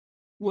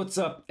What's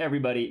up,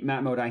 everybody?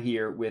 Matt Modi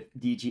here with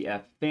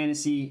DGF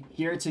Fantasy,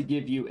 here to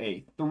give you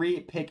a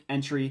 3-pick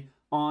entry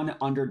on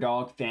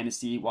Underdog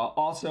Fantasy while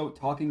also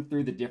talking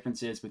through the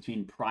differences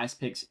between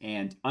PrizePicks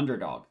and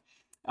Underdog.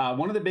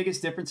 One of the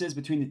biggest differences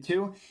between the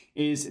two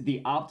is the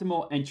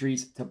optimal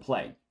entries to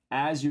play.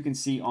 As you can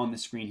see on the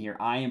screen here,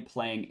 I am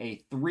playing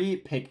a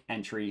 3-pick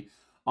entry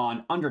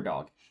on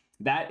Underdog.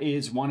 That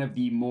is one of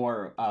the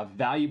more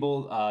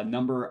valuable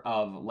number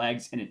of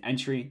legs in an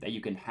entry that you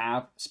can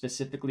have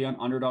specifically on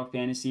Underdog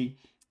Fantasy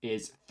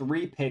is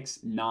 3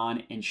 picks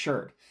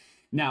non-insured.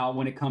 Now,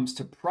 when it comes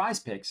to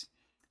PrizePicks,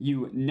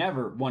 you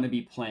never want to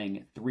be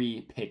playing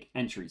 3-pick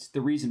entries.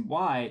 The reason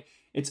why,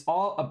 it's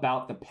all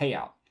about the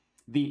payout.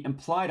 The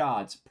implied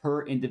odds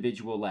per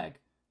individual leg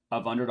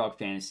of Underdog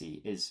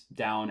Fantasy is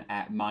down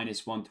at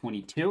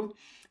 -122,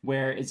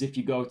 whereas if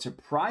you go to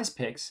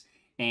PrizePicks,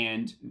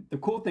 and the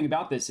cool thing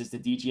about this is the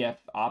DGF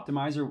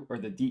optimizer, or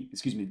the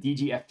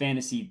DGF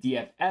Fantasy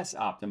DFS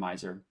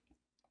optimizer,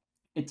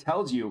 it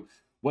tells you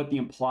what the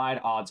implied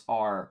odds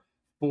are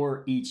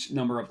for each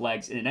number of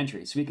legs in an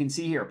entry. So we can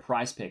see here,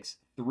 PrizePicks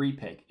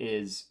 3-pick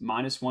is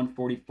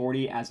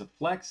 -140.40 as a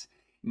flex,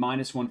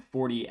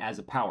 -140 as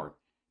a power.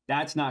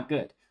 That's not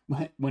good.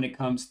 When it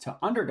comes to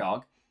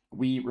Underdog,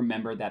 we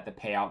remember that the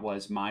payout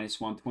was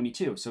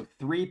 -122. So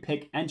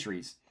 3-pick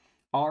entries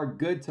are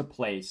good to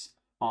place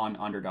on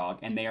Underdog,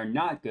 and they are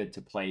not good to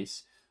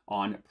place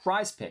on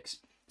PrizePicks.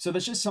 So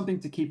that's just something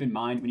to keep in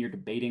mind when you're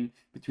debating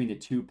between the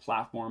two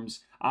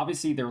platforms.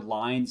 Obviously, their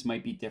lines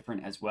might be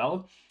different as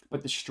well,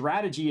 but the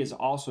strategy is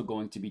also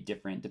going to be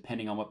different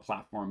depending on what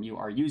platform you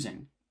are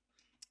using.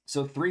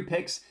 So 3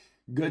 picks,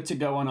 good to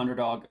go on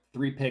Underdog.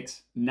 3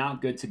 picks,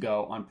 not good to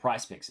go on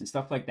PrizePicks, and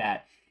stuff like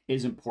that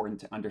is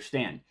important to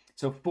understand.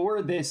 So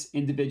for this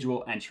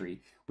individual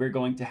entry, we're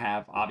going to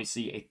have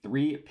obviously a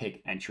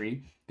 3-pick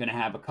entry, going to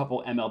have a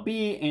couple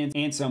MLB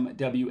and some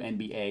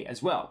WNBA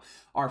as well.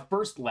 Our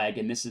first leg,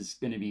 and this is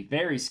going to be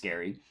very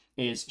scary,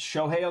 is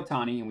Shohei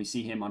Ohtani, and we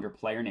see him under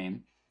player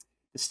name.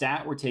 The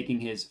stat, we're taking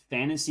his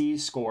fantasy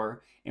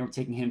score, and we're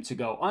taking him to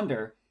go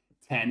under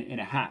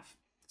 10.5.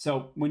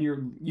 So when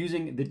you're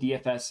using the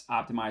DFS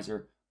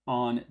optimizer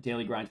on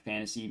Daily Grind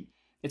Fantasy,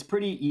 it's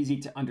pretty easy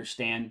to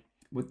understand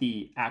what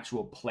the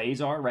actual plays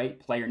are, right?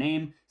 Player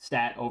name,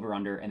 stat, over,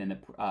 under, and then the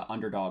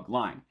Underdog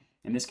line.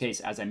 In this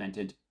case, as I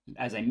mentioned,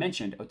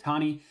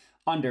 Ohtani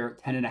under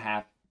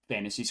 10.5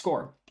 fantasy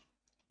score.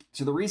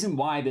 So the reason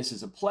why this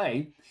is a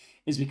play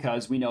is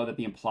because we know that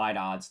the implied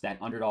odds that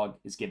Underdog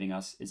is giving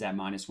us is at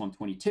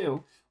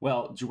 -122.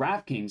 Well,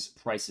 DraftKings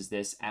prices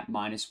this at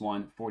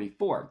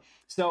 -144.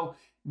 So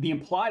the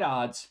implied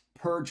odds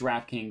per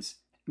DraftKings,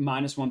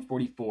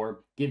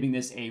 -144, giving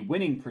this a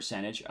winning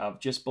percentage of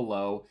just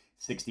below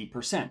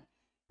 60%.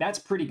 That's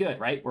pretty good,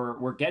 right?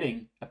 We're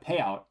getting a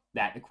payout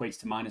that equates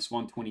to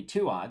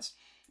 -122 odds,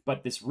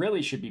 but this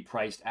really should be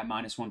priced at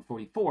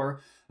 -144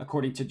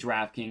 according to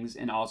DraftKings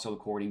and also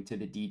according to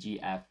the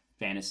DGF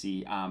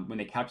Fantasy when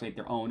they calculate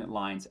their own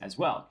lines as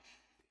well.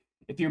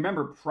 If you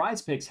remember,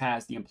 PrizePicks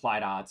has the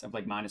implied odds of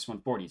like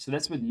 -140, so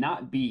this would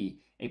not be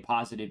a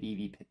positive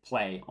EV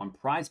play on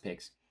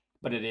PrizePicks,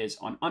 but it is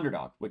on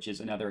Underdog, which is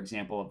another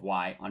example of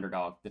why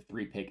Underdog, the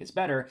 3-pick, is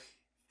better,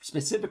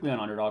 specifically on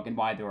Underdog, and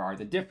why there are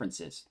the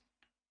differences.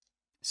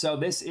 So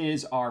this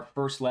is our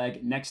first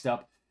leg. Next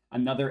up,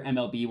 another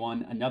MLB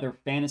one, another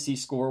fantasy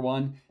score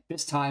one.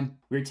 This time,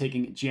 we're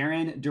taking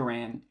Jarren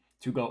Duran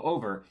to go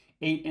over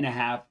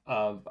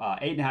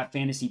 8.5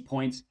 fantasy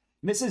points.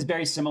 This is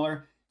very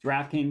similar.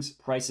 DraftKings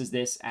prices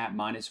this at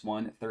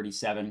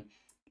 -137.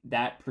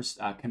 That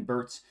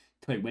converts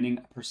to a winning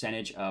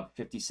percentage of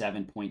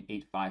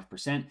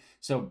 57.85%.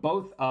 So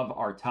both of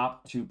our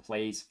top 2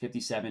 plays,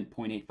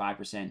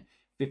 57.85%,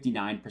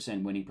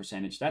 59% winning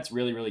percentage. That's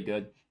really, really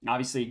good.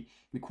 Obviously,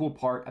 the cool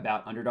part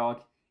about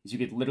Underdog is you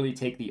could literally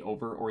take the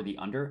over or the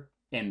under,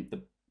 and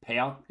the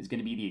payout is going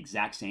to be the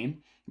exact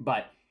same.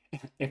 But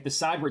if the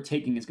side we're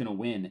taking is going to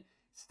win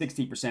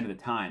 60% of the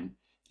time,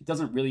 it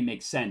doesn't really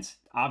make sense.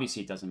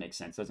 Obviously, it doesn't make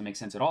sense. It doesn't make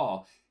sense at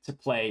all to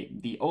play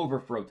the over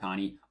for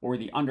Ohtani or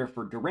the under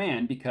for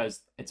Duran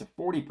because it's a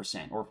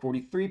 40% or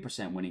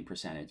 43% winning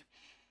percentage.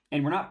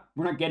 And we're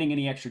not getting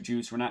any extra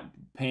juice. We're not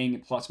paying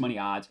plus money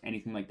odds,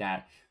 anything like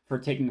that, for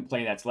taking a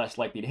play that's less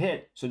likely to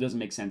hit, so it doesn't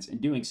make sense in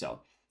doing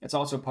so. It's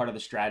also part of the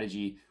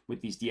strategy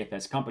with these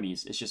DFS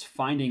companies. It's just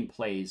finding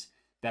plays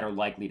that are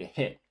likely to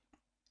hit.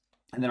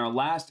 And then our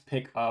last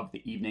pick of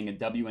the evening, a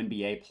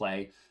WNBA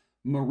play,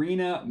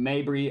 Marina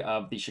Mabrey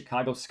of the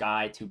Chicago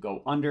Sky to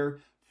go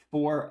under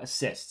 4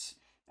 assists.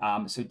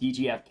 So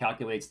DGF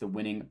calculates the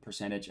winning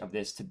percentage of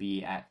this to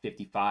be at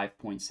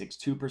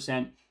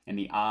 55.62%, and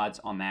the odds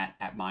on that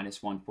at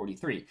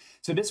 -143.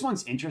 So this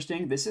one's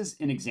interesting. This is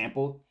an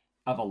example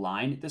of a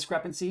line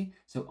discrepancy.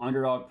 So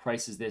Underdog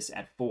prices this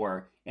at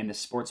 4, and the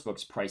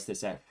sportsbooks price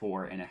this at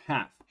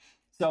 4.5.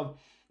 So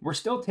we're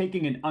still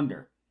taking an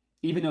under,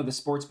 even though the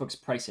sportsbooks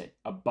price it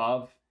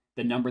above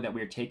the number that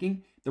we're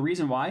taking. The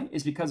reason why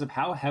is because of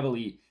how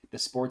heavily the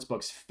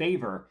sportsbooks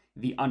favor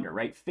the under,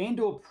 right?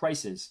 FanDuel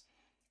prices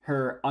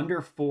her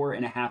under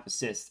 4.5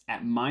 assists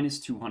at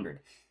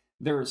 -200.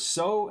 they're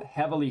so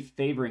heavily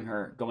favoring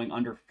her going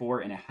under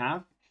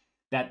 4.5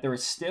 that there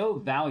is still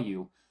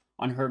value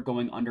on her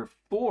going under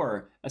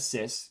 4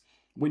 assists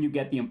when you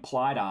get the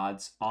implied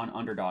odds on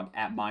Underdog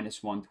at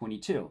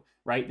 -122,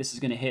 right? This is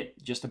going to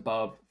hit just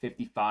above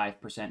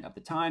 55% of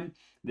the time.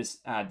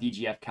 This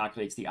DGF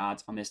calculates the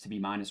odds on this to be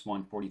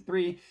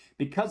 -143.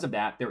 Because of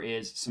that, there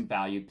is some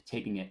value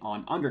taking it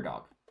on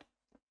Underdog.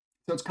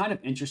 So it's kind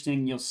of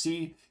interesting. You'll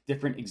see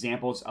different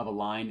examples of a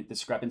line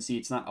discrepancy.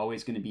 It's not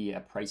always going to be a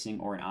pricing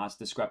or an odds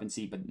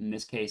discrepancy, but in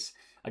this case,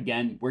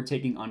 again, we're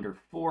taking under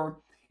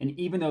 4. And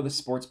even though the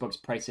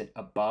sportsbooks price it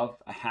above,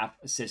 a half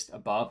assist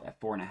above at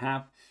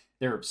 4.5,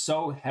 they're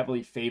so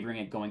heavily favoring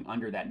it going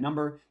under that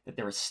number that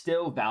there is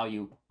still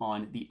value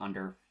on the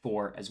under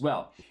 4 as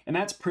well. And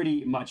that's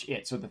pretty much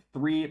it. So the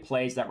 3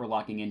 plays that we're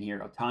locking in here: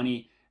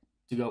 Ohtani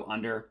to go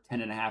under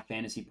 10.5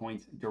 fantasy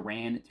points,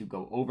 Duran to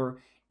go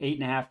over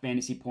 8.5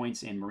 fantasy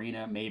points, and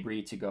Marina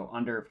Mabrey to go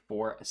under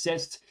 4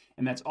 assists.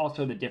 And that's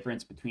also the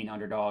difference between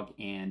Underdog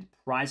and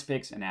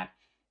PrizePicks, and that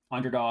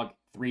Underdog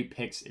 3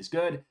 picks is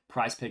good,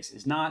 PrizePicks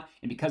is not.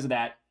 And because of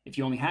that, if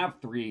you only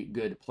have 3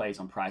 good plays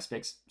on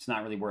PrizePicks, it's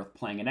not really worth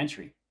playing an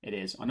entry. It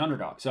is on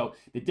Underdog. So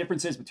the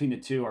differences between the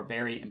two are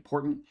very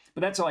important, but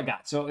that's all I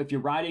got. So if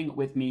you're riding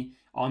with me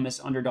on this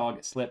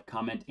Underdog slip,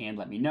 comment and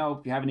let me know.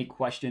 If you have any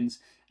questions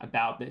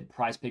about the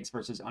PrizePicks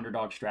versus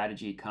Underdog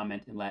strategy,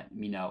 comment and let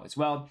me know as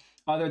well.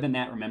 Other than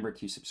that, remember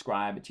to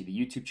subscribe to the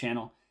YouTube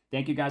channel.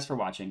 Thank you guys for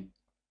watching,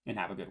 and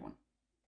have a good one.